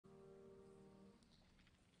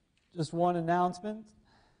Just one announcement,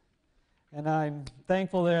 and I'm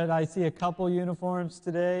thankful that I see a couple uniforms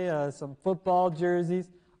today, some football jerseys.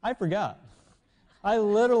 I forgot. I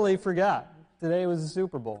literally forgot. Today was the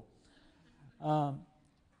Super Bowl.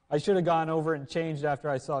 I should have gone over and changed after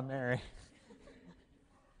I saw Mary.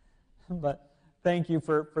 But thank you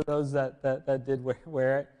for those that did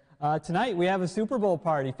wear it. Tonight we have a Super Bowl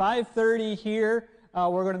party, 5:30 here.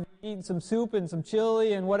 We're going to be eating some soup and some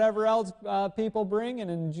chili and whatever else people bring and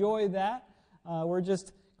enjoy that. We're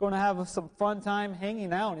just going to have some fun time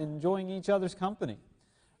hanging out and enjoying each other's company.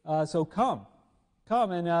 So come,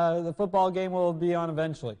 and the football game will be on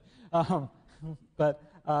eventually. But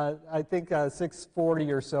I think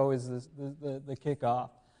 6:40 or so is the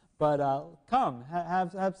kickoff. But come,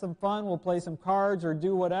 have some fun. We'll play some cards or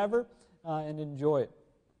do whatever and enjoy it.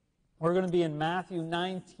 We're going to be in Matthew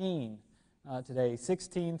 19 today,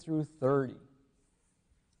 16 through 30.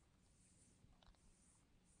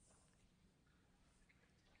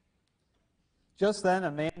 Just then a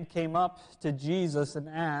man came up to Jesus and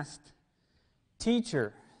asked,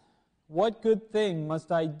 "Teacher, what good thing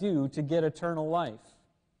must I do to get eternal life?"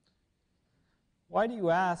 "Why do you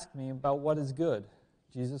ask me about what is good?"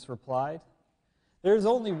 Jesus replied. "There is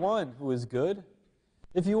only one who is good.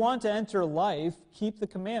 If you want to enter life, keep the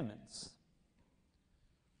commandments."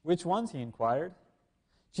 "Which ones?" he inquired.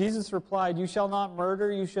 Jesus replied, "You shall not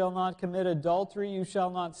murder, you shall not commit adultery, you shall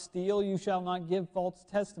not steal, you shall not give false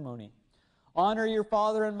testimony. Honor your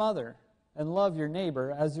father and mother, and love your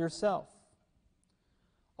neighbor as yourself."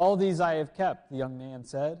 "All these I have kept," the young man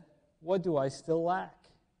said. "What do I still lack?"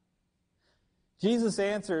 Jesus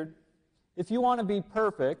answered, "If you want to be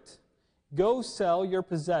perfect, go sell your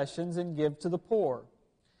possessions and give to the poor,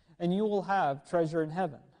 and you will have treasure in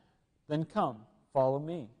heaven. Then come, follow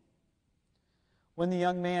me." When the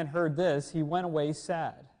young man heard this, he went away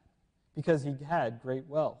sad, because he had great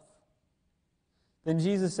wealth. Then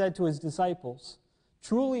Jesus said to his disciples,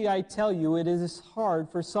 "Truly I tell you, it is hard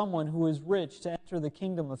for someone who is rich to enter the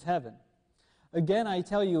kingdom of heaven. Again, I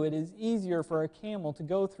tell you, it is easier for a camel to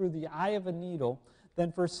go through the eye of a needle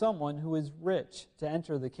than for someone who is rich to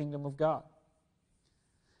enter the kingdom of God."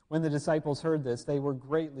 When the disciples heard this, they were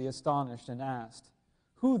greatly astonished and asked,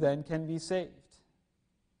 "Who then can be saved?"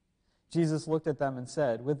 Jesus looked at them and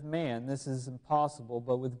said, "With man this is impossible,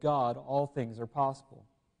 but with God all things are possible."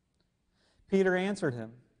 Peter answered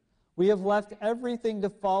him, "We have left everything to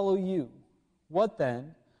follow you. What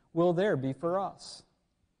then will there be for us?"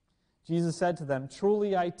 Jesus said to them,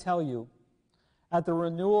 "Truly I tell you, at the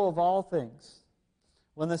renewal of all things,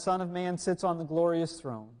 when the Son of Man sits on the glorious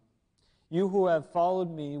throne, you who have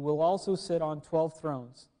followed me will also sit on 12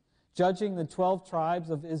 thrones, judging the 12 tribes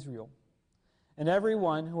of Israel. And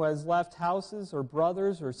everyone who has left houses or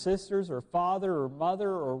brothers or sisters or father or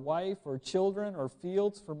mother or wife or children or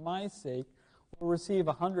fields for my sake will receive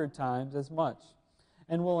 100 times as much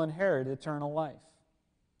and will inherit eternal life.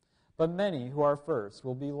 But many who are first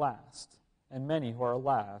will be last, and many who are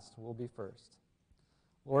last will be first."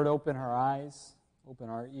 Lord, open our eyes, open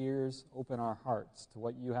our ears, open our hearts to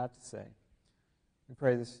what you have to say. We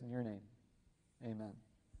pray this in your name. Amen.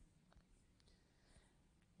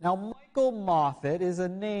 Now, Michael Moffat is a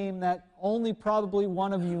name that only probably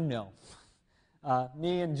one of you know.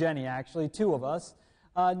 Me and Jenny, actually, two of us,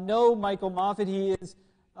 know Michael Moffat. He is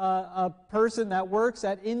a person that works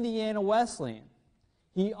at Indiana Wesleyan.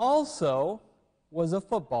 He also was a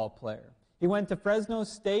football player. He went to Fresno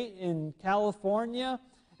State in California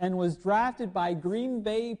and was drafted by Green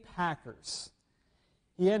Bay Packers.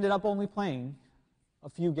 He ended up only playing a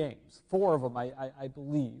few games, 4 of them, I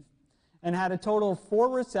believe, and had a total of 4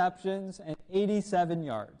 receptions and 87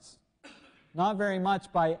 yards. Not very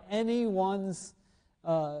much by anyone's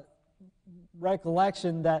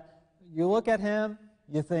recollection. That you look at him,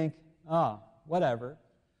 you think, whatever,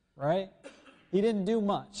 right? He didn't do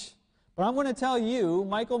much. But I'm going to tell you,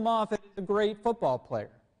 Michael Moffat is a great football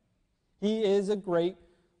player. He is a great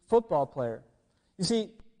football player. You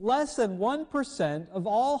see, less than 1% of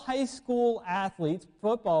all high school athletes,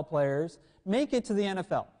 football players, make it to the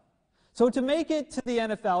NFL. So to make it to the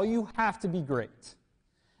NFL, you have to be great.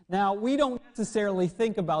 Now, we don't necessarily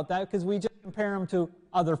think about that because we just compare them to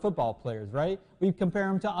other football players, right? We compare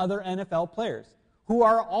them to other NFL players who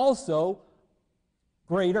are also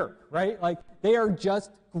greater, right? Like, they are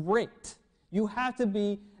just great. You have to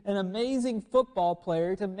be an amazing football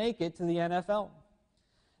player to make it to the NFL.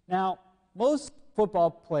 Now, most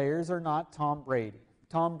football players are not Tom Brady.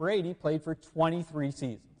 Tom Brady played for 23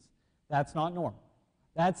 seasons. That's not normal.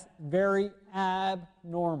 That's very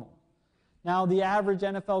abnormal. Now, the average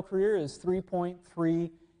NFL career is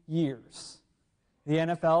 3.3 years. The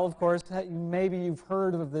NFL, of course, maybe you've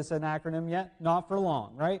heard of this acronym yet. Not for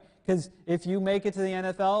long, right? Because if you make it to the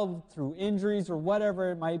NFL through injuries or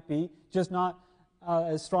whatever it might be, just not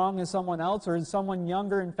as strong as someone else, or someone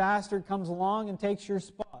younger and faster comes along and takes your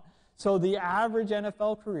spot. So the average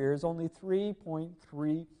NFL career is only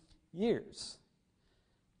 3.3 years.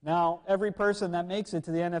 Now, every person that makes it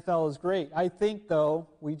to the NFL is great. I think, though,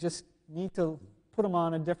 we just need to put them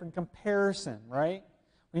on a different comparison, right?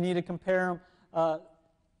 We need to compare them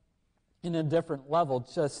in a different level,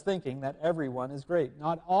 just thinking that everyone is great.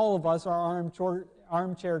 Not all of us are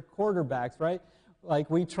armchair quarterbacks, right? Like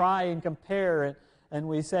we try and compare it, and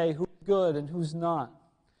we say who's good and who's not.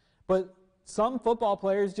 But some football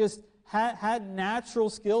players just had natural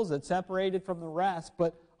skills that separated from the rest,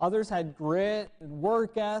 but others had grit and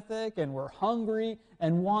work ethic and were hungry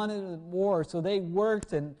and wanted more. So they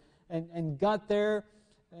worked and got there.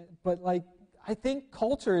 But I think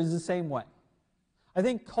culture is the same way. I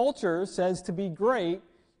think culture says to be great,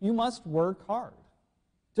 you must work hard.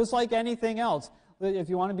 Just like anything else. If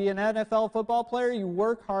you want to be an NFL football player, you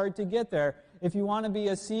work hard to get there. If you want to be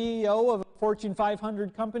a CEO of a Fortune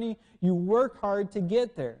 500 company, you work hard to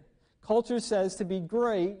get there. Culture says to be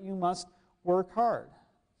great, you must work hard.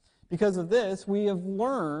 Because of this, we have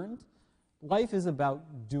learned life is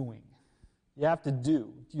about doing. You have to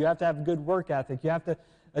do. You have to have good work ethic. You have to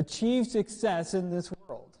achieve success in this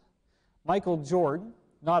world. Michael Jordan,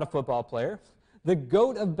 not a football player, the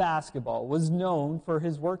GOAT of basketball, was known for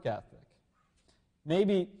his work ethic.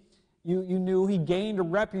 Maybe you knew he gained a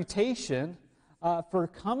reputation for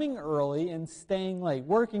coming early and staying late,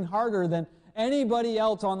 working harder than anybody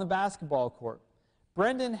else on the basketball court.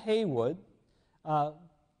 Brendan Haywood,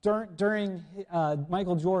 during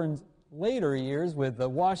Michael Jordan's later years with the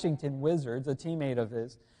Washington Wizards, a teammate of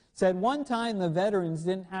his, said one time the veterans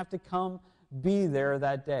didn't have to be there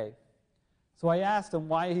that day. So I asked him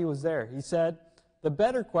why he was there. He said, the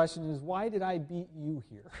better question is, why did I beat you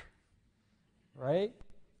here? Right?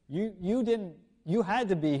 You had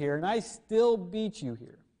to be here, and I still beat you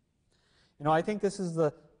here. You know, I think this is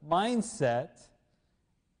the mindset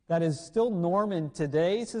that is still norm in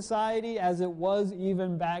today's society as it was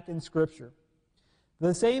even back in Scripture.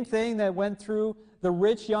 The same thing that went through the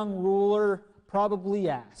rich young ruler probably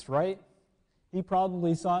asked, right? He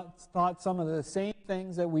probably thought some of the same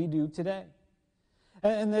things that we do today.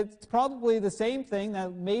 And it's probably the same thing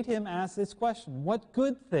that made him ask this question: what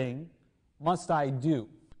good thing must I do?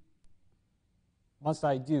 Must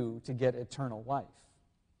I do to get eternal life?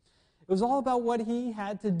 It was all about what he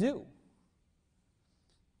had to do.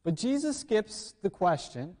 But Jesus skips the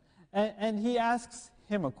question, and he asks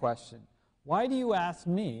him a question. Why do you ask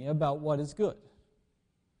me about what is good?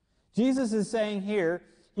 Jesus is saying here,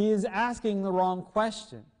 he is asking the wrong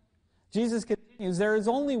question. Jesus continues, there is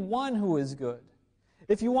only one who is good.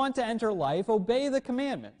 If you want to enter life, obey the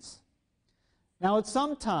commandments. Now at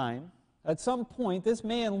some point, this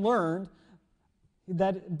man learned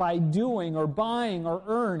that by doing or buying or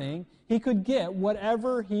earning, he could get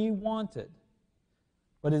whatever he wanted.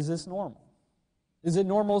 But is this normal? Is it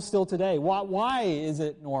normal still today? Why is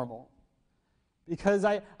it normal? Because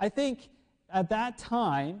I think at that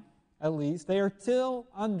time, at least, they are still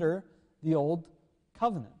under the old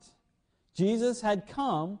covenant. Jesus had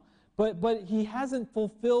come, but he hasn't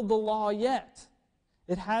fulfilled the law yet.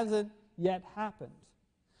 It hasn't yet happened.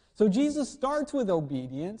 So Jesus starts with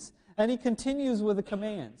obedience, and he continues with the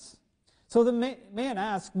commands. So the man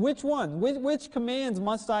asks, which one? Which commands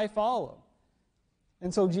must I follow?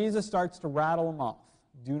 And so Jesus starts to rattle them off.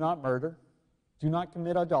 Do not murder. Do not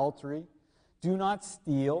commit adultery. Do not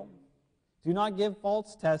steal. Do not give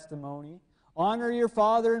false testimony. Honor your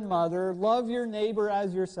father and mother. Love your neighbor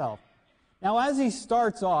as yourself. Now, as he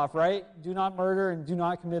starts off, right, do not murder and do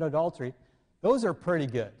not commit adultery, those are pretty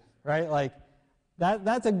good, right? Like,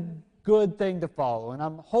 that's a good thing to follow. And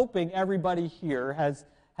I'm hoping everybody here has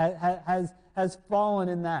fallen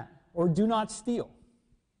in that. Or do not steal,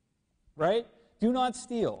 right? Do not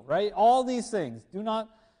steal, right? All these things. Do not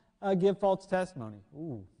give false testimony.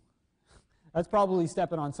 Ooh. That's probably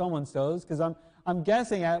stepping on someone's toes, because I'm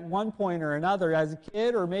guessing at one point or another, as a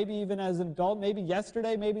kid or maybe even as an adult, maybe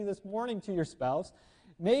yesterday, maybe this morning to your spouse,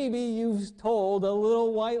 maybe you've told a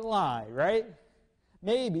little white lie, right?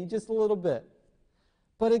 Maybe, just a little bit.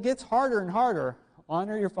 But it gets harder and harder.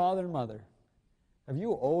 Honor your father and mother. Have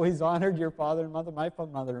you always honored your father and mother? My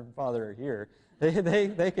mother and father are here.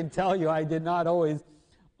 They can tell you I did not always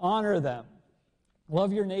honor them.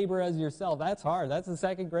 Love your neighbor as yourself. That's hard. That's the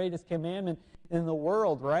second greatest commandment in the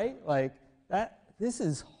world, right? Like, this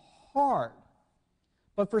is hard.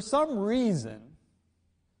 But for some reason,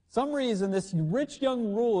 some reason this rich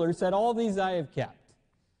young ruler said, all these I have kept.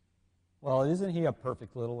 Well, isn't he a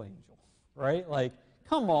perfect little angel, right? Like,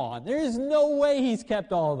 come on, there's no way he's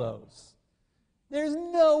kept all those. There's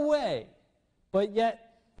no way. But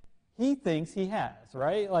yet, he thinks he has,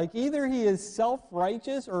 right? Like, either he is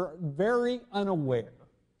self-righteous or very unaware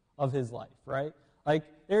of his life, right? Like,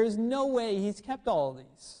 there's no way he's kept all of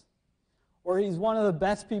these. Or he's one of the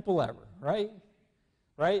best people ever, right?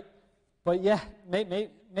 Right? But yeah,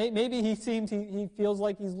 maybe he feels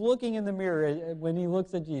like he's looking in the mirror when he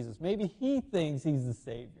looks at Jesus. Maybe he thinks he's the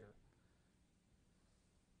Savior.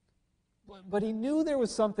 But he knew there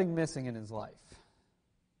was something missing in his life.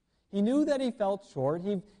 He knew that he felt short.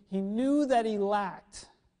 He knew that he lacked.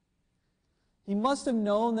 He must have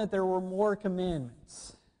known that there were more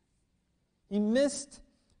commandments. He missed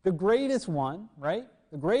the greatest one, right?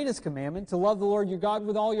 The greatest commandment, to love the Lord your God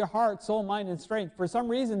with all your heart, soul, mind, and strength. For some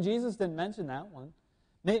reason, Jesus didn't mention that one.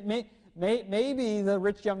 Maybe the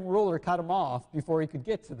rich young ruler cut him off before he could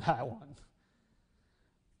get to that one.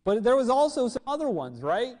 But there was also some other ones,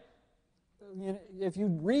 right? If you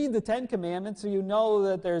read the Ten Commandments, so you know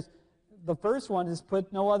that the first one is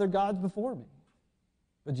put no other gods before me.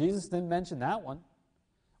 But Jesus didn't mention that one.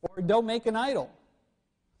 Or don't make an idol.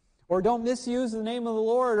 Or don't misuse the name of the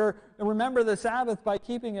Lord. Or remember the Sabbath by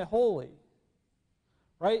keeping it holy.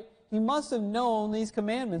 Right? He must have known these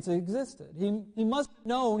commandments existed. He must have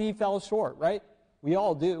known he fell short, right? We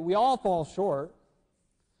all do. We all fall short.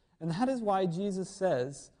 And that is why Jesus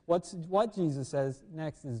says, what Jesus says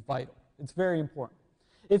next is vital. It's very important.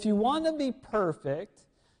 If you want to be perfect,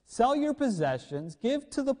 sell your possessions, give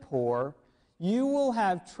to the poor, you will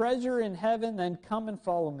have treasure in heaven, then come and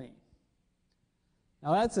follow me.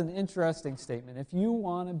 Now that's an interesting statement. If you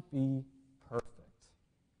want to be perfect.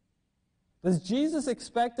 Does Jesus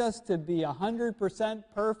expect us to be 100%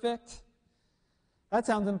 perfect? That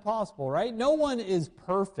sounds impossible, right? No one is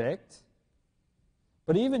perfect.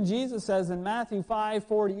 But even Jesus says in Matthew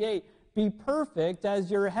 5:48, be perfect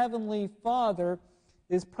as your heavenly Father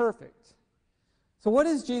is perfect. So what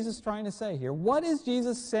is Jesus trying to say here? What is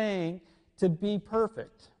Jesus saying to be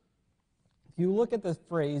perfect? If you look at the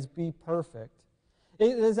phrase, be perfect,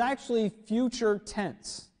 it is actually future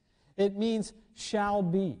tense. It means shall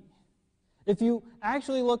be. If you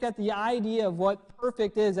actually look at the idea of what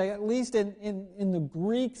perfect is, at least in the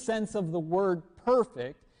Greek sense of the word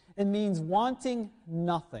perfect, it means wanting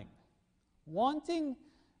nothing. Wanting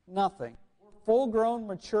nothing. Full-grown,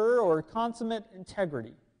 mature, or consummate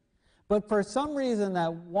integrity. But for some reason,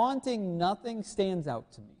 that wanting nothing stands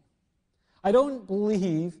out to me. I don't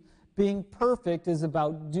believe being perfect is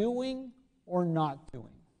about doing or not doing.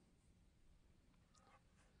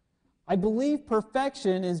 I believe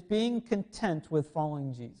perfection is being content with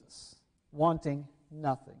following Jesus, wanting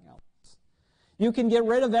nothing else. You can get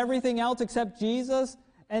rid of everything else except Jesus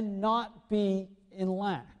and not be in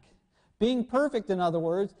lack. Being perfect, in other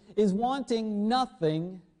words, is wanting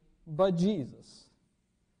nothing but Jesus.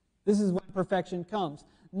 This is when perfection comes.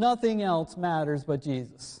 Nothing else matters but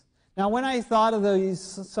Jesus. Now, when I thought of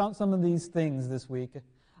some of these things this week,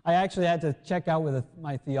 I actually had to check out with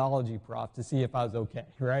my theology prof to see if I was okay,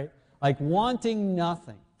 right? Like wanting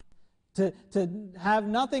nothing. To have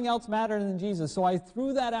nothing else matter than Jesus. So I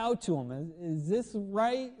threw that out to him. Is this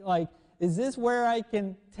right? Like, is this where I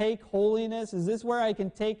can take holiness? Is this where I can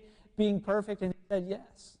take being perfect? And he said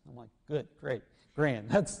yes. I'm like, good, great,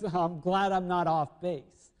 grand. I'm glad I'm not off base.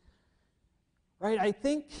 Right? I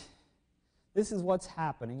think this is what's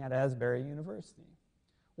happening at Asbury University.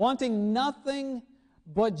 Wanting nothing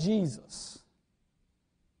but Jesus.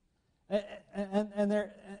 And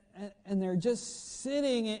they're just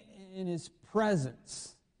sitting in his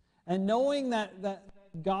presence and knowing that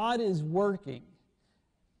God is working.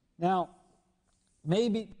 Now,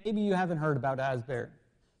 maybe you haven't heard about Asbury.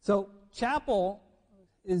 So chapel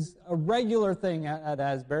is a regular thing at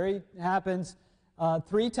Asbury. It happens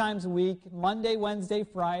 3 times a week, Monday, Wednesday,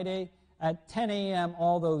 Friday, at 10 a.m.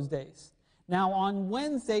 all those days. Now, on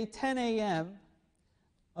Wednesday, 10 a.m.,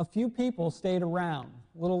 a few people stayed around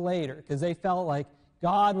a little later because they felt like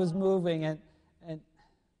God was moving, and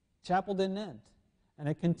chapel didn't end. And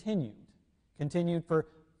it continued. Continued for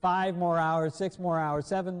 5 more hours, 6 more hours,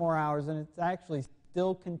 7 more hours, and it's actually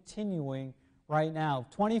still continuing right now.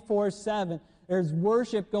 24/7, there's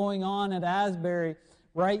worship going on at Asbury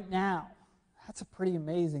right now. That's a pretty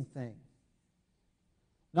amazing thing.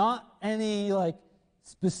 Not any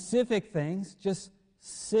specific things, just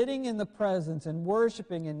sitting in the presence and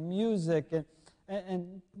worshiping and music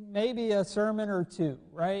and maybe a sermon or two,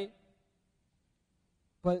 right?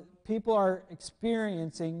 But people are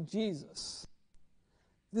experiencing Jesus.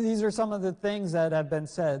 These are some of the things that have been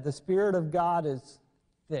said. The Spirit of God is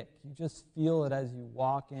thick. You just feel it as you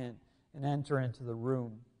walk in and enter into the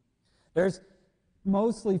room. There's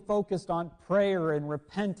mostly focused on prayer and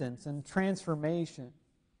repentance and transformation.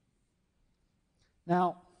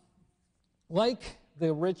 Now, like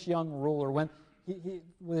the rich young ruler, when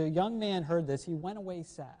the young man heard this, he went away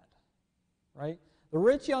sad, right? The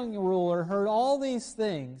rich young ruler heard all these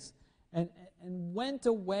things and went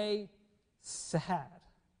away sad,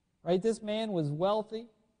 right? This man was wealthy.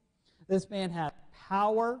 This man had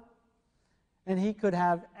power, and he could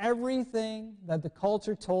have everything that the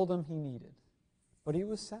culture told him he needed. But he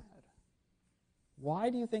was sad. Why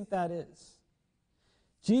do you think that is?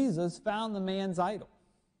 Jesus found the man's idol.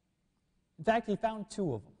 In fact, he found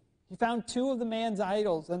two of them. He found two of the man's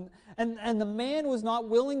idols, and the man was not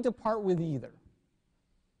willing to part with either.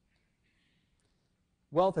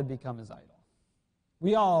 Wealth had become his idol.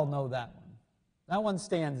 We all know that one. That one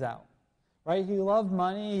stands out, right? He loved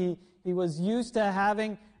money. He was used to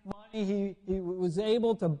having money. He was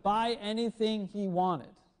able to buy anything he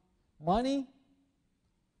wanted. Money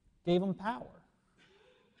gave him power.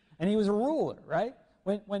 And he was a ruler, right?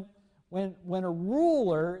 When a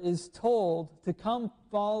ruler is told to come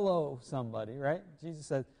follow somebody, right? Jesus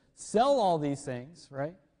said, sell all these things,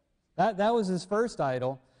 right? That was his first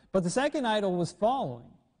idol. But the second idol was following.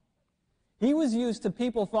 He was used to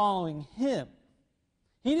people following him.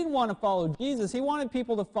 He didn't want to follow Jesus. He wanted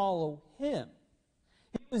people to follow him.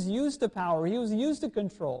 He was used to power. He was used to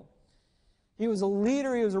control. He was a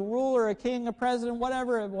leader. He was a ruler, a king, a president,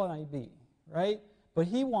 whatever it might be, right? But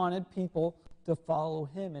he wanted people to follow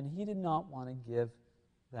him, and he did not want to give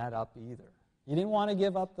that up either. He didn't want to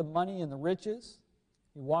give up the money and the riches.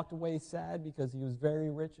 He walked away sad because he was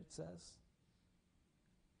very rich, it says.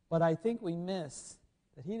 But I think we miss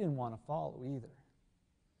that he didn't want to follow either.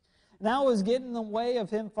 And that was getting in the way of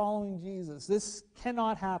him following Jesus. This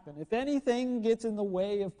cannot happen. If anything gets in the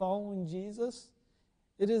way of following Jesus,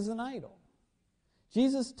 it is an idol.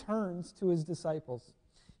 Jesus turns to his disciples.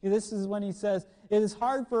 This is when he says, it is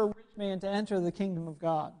hard for a rich man to enter the kingdom of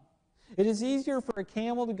God. It is easier for a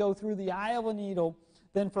camel to go through the eye of a needle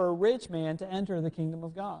than for a rich man to enter the kingdom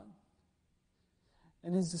of God.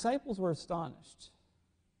 And his disciples were astonished.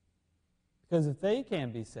 Because if they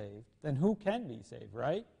can't be saved, then who can be saved,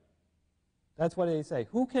 right? That's what they say.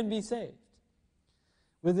 Who can be saved?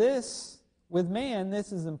 With man,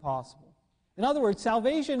 this is impossible. In other words,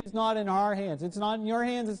 salvation is not in our hands. It's not in your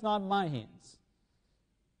hands. It's not in my hands.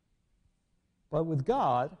 But with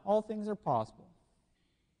God, all things are possible.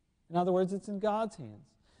 In other words, it's in God's hands.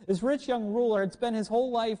 This rich young ruler had spent his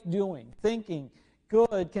whole life thinking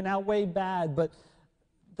good can outweigh bad, but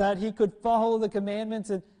that he could follow the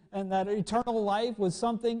commandments and that eternal life was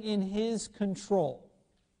something in his control.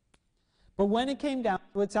 But when it came down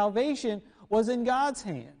to it, salvation was in God's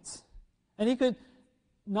hands. And he could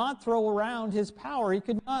not throw around his power. He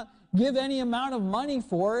could not give any amount of money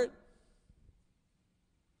for it.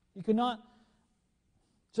 He could not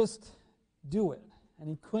just do it. And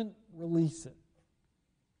he couldn't release it.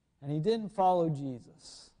 And he didn't follow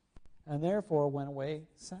Jesus. And therefore went away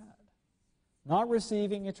sad, not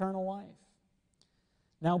receiving eternal life.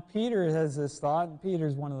 Now, Peter has this thought, and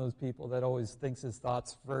Peter's one of those people that always thinks his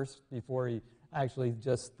thoughts first before he actually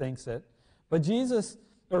just thinks it. But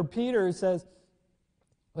Peter says,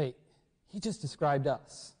 wait, he just described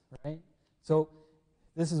us, right? So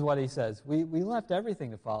this is what he says. We left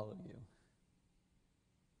everything to follow you.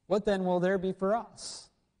 What then will there be for us?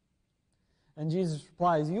 And Jesus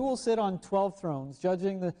replies, you will sit on 12 thrones,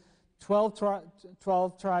 judging the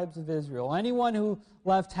 12 tribes of Israel. Anyone who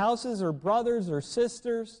left houses or brothers or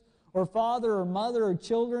sisters or father or mother or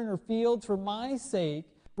children or fields for my sake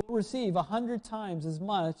will receive 100 times as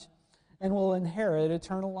much and will inherit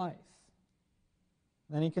eternal life.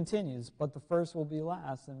 Then he continues, but the first will be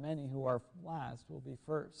last, and many who are last will be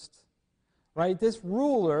first. Right? This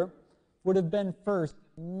ruler would have been first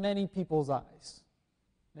in many people's eyes.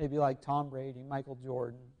 Maybe like Tom Brady, Michael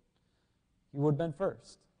Jordan. He would have been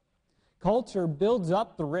first. Culture builds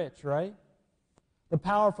up the rich, right? The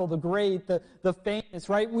powerful, the great, the famous,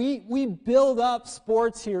 right? We build up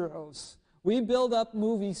sports heroes. We build up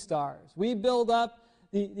movie stars. We build up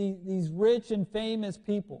these rich and famous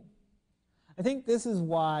people. I think this is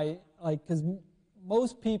why, because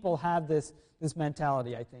most people have this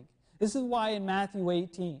mentality, I think. This is why in Matthew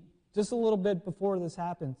 18, just a little bit before this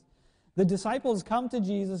happens, the disciples come to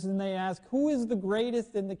Jesus and they ask, who is the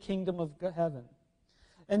greatest in the kingdom of heaven?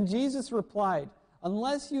 And Jesus replied,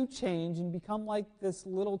 unless you change and become like this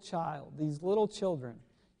little child, these little children,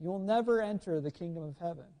 you'll never enter the kingdom of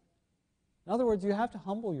heaven. In other words, you have to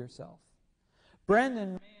humble yourself.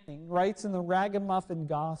 Brendan Manning writes in the Ragamuffin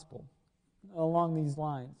Gospel along these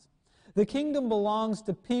lines. The kingdom belongs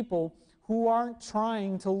to people who aren't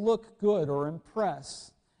trying to look good or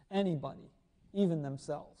impress anybody, even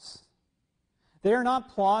themselves. They are not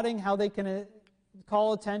plotting how they can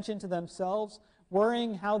call attention to themselves,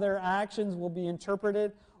 worrying how their actions will be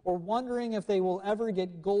interpreted, or wondering if they will ever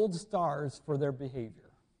get gold stars for their behavior.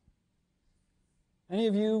 Any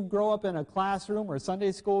of you grow up in a classroom or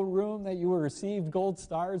Sunday school room that you received gold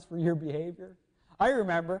stars for your behavior? I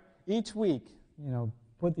remember each week,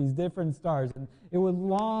 put these different stars, and it would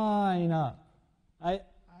line up. I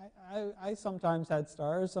sometimes had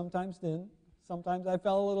stars, sometimes didn't. Sometimes I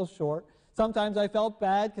fell a little short. Sometimes I felt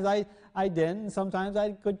bad because I didn't. And sometimes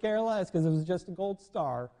I could care less because it was just a gold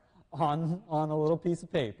star on a little piece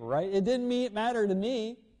of paper, right? It didn't matter to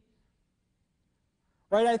me.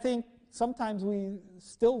 Right? I think sometimes we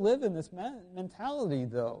still live in this mentality,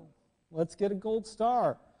 though. Let's get a gold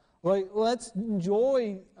star. Let's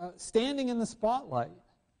enjoy standing in the spotlight,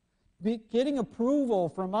 getting approval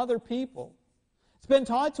from other people. It's been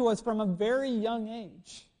taught to us from a very young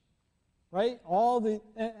age, right?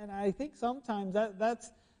 And I think sometimes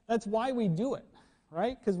that's why we do it,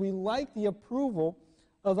 right? Because we like the approval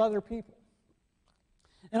of other people.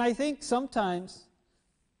 And I think sometimes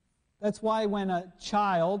that's why when a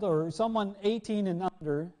child or someone 18 and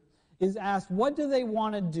under is asked, what do they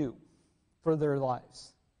want to do for their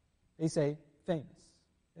lives? They say, famous.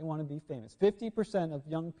 They want to be famous. 50% of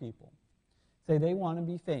young people say they want to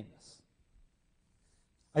be famous.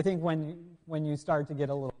 I think when you start to get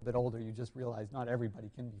a little bit older, you just realize not everybody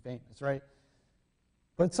can be famous, right?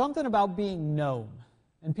 But something about being known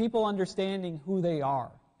and people understanding who they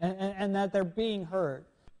are and that they're being heard.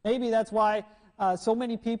 Maybe that's why so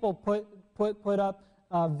many people put up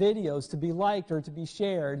videos to be liked or to be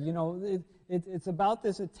shared. It's about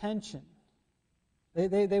this attention.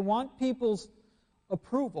 They want people's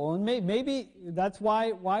approval, and maybe that's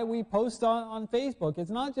why we post on Facebook. It's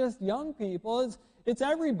not just young people; it's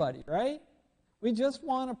everybody, right? We just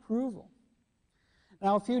want approval.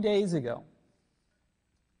 Now, a few days ago,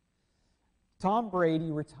 Tom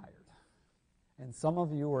Brady retired, and some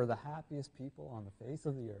of you are the happiest people on the face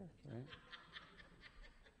of the earth, right?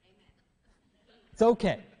 It's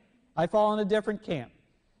okay. I fall in a different camp.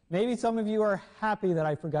 Maybe some of you are happy that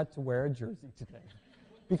I forgot to wear a jersey today,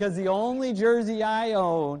 because the only jersey I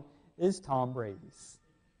own is Tom Brady's,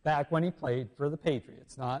 back when he played for the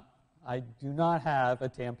Patriots. I do not have a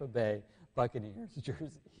Tampa Bay Buccaneers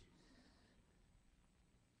jersey.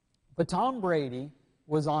 But Tom Brady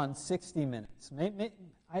was on 60 Minutes.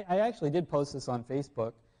 I actually did post this on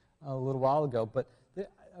Facebook a little while ago, but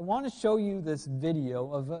I want to show you this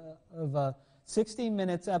video of a 60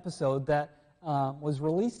 Minutes episode that was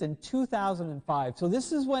released in 2005. So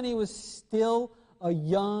this is when he was still a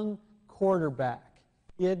young quarterback.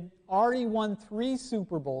 He had already won 3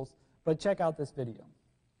 Super Bowls, but check out this video.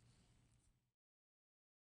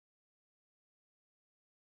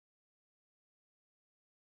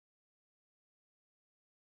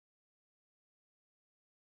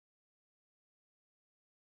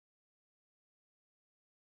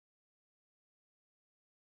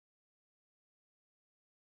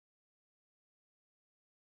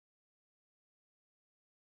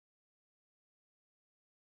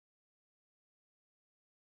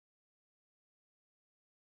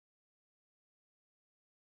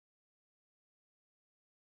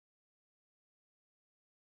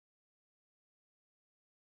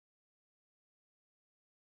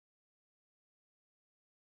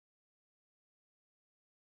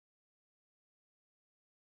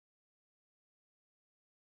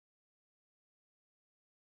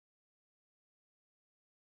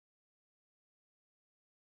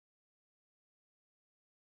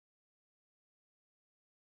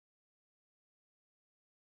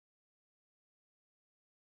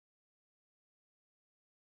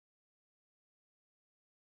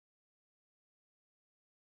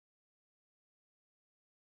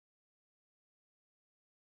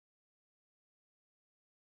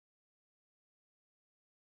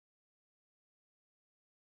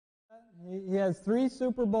 He has 3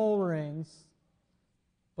 Super Bowl rings,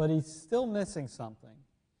 but he's still missing something.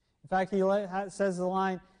 In fact, he says the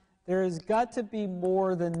line, there has got to be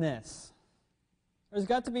more than this. There's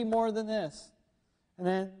got to be more than this. And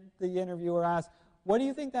then the interviewer asks, what do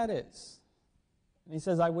you think that is? And he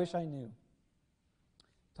says, I wish I knew.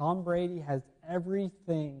 Tom Brady has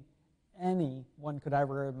everything anyone could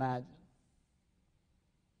ever imagine.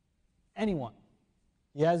 Anyone.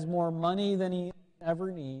 He has more money than he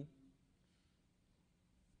ever need.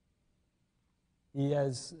 He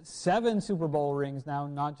has 7 Super Bowl rings now,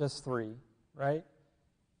 not just 3. right?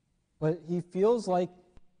 But he feels like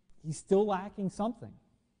he's still lacking something.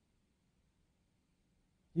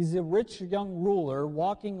 He's a rich young ruler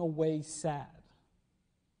walking away sad.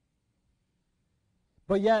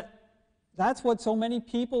 But yet, that's what so many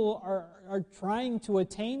people are trying to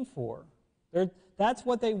attain for. That's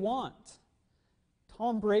what they want.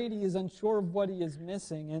 Tom Brady is unsure of what he is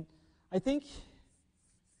missing, and I think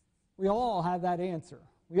we all have that answer.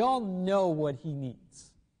 We all know what he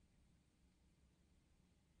needs.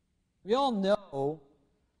 We all know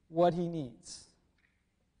what he needs.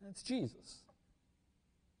 And it's Jesus.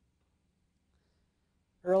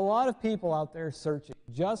 There are a lot of people out there searching,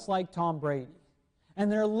 just like Tom Brady.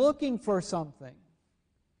 And they're looking for something,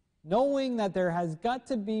 knowing that there has got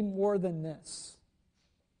to be more than this.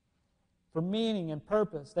 For meaning and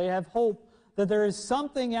purpose. They have hope that there is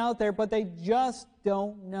something out there, but they just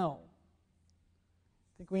don't know.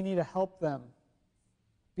 I think we need to help them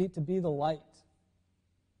to be the light.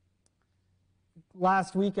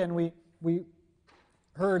 Last weekend we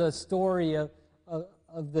heard a story of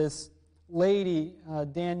this lady,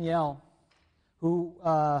 Danielle, who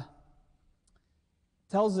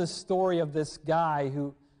tells this story of this guy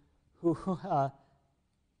who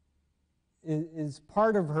is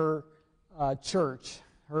part of her church,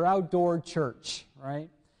 her outdoor church, right?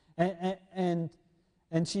 And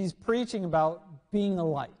she's preaching about being a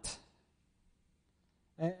light.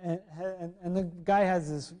 And the guy has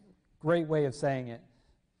this great way of saying it.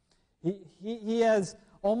 He has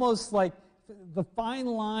almost like the fine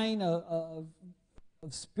line of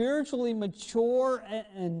spiritually mature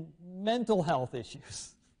and mental health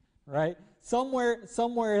issues, right? Somewhere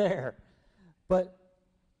there. But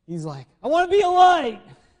he's like, I want to be a light.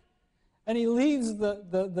 And he leaves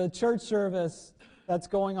the church service that's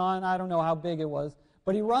going on. I don't know how big it was.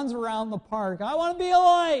 But he runs around the park. I want to be a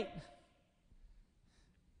light.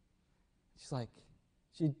 She's like,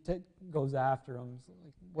 she goes after him. She's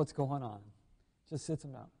like, what's going on? Just sits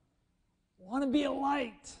him down. I want to be a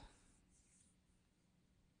light.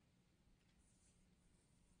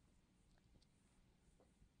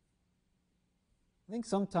 I think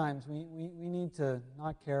sometimes we need to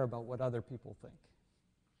not care about what other people think.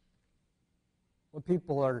 What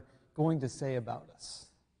people are going to say about us.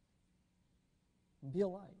 And be a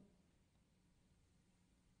light.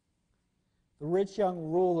 The rich young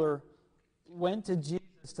ruler went to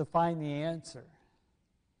Jesus to find the answer.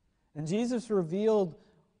 And Jesus revealed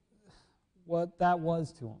what that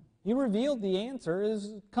was to him. He revealed the answer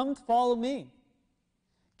is, come follow me.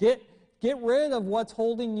 Get rid of what's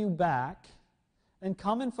holding you back and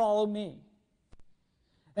come and follow me.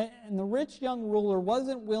 And the rich young ruler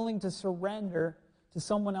wasn't willing to surrender to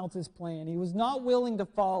someone else's plan. He was not willing to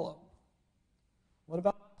follow. What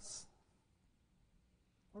about us?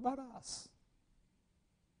 What about us?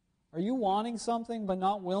 Are you wanting something but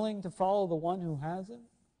not willing to follow the one who has it?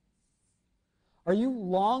 Are you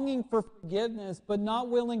longing for forgiveness but not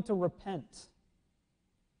willing to repent?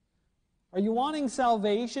 Are you wanting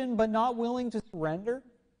salvation but not willing to surrender?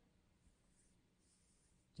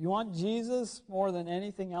 Do you want Jesus more than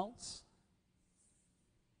anything else?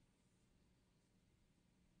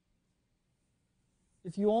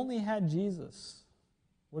 If you only had Jesus,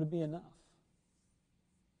 would it be enough?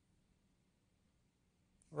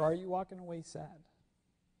 Or are you walking away sad?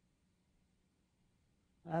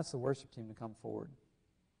 I ask the worship team to come forward.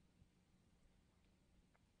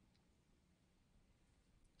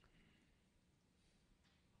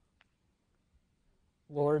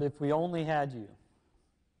 Lord, if we only had you,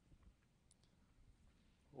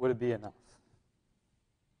 would it be enough?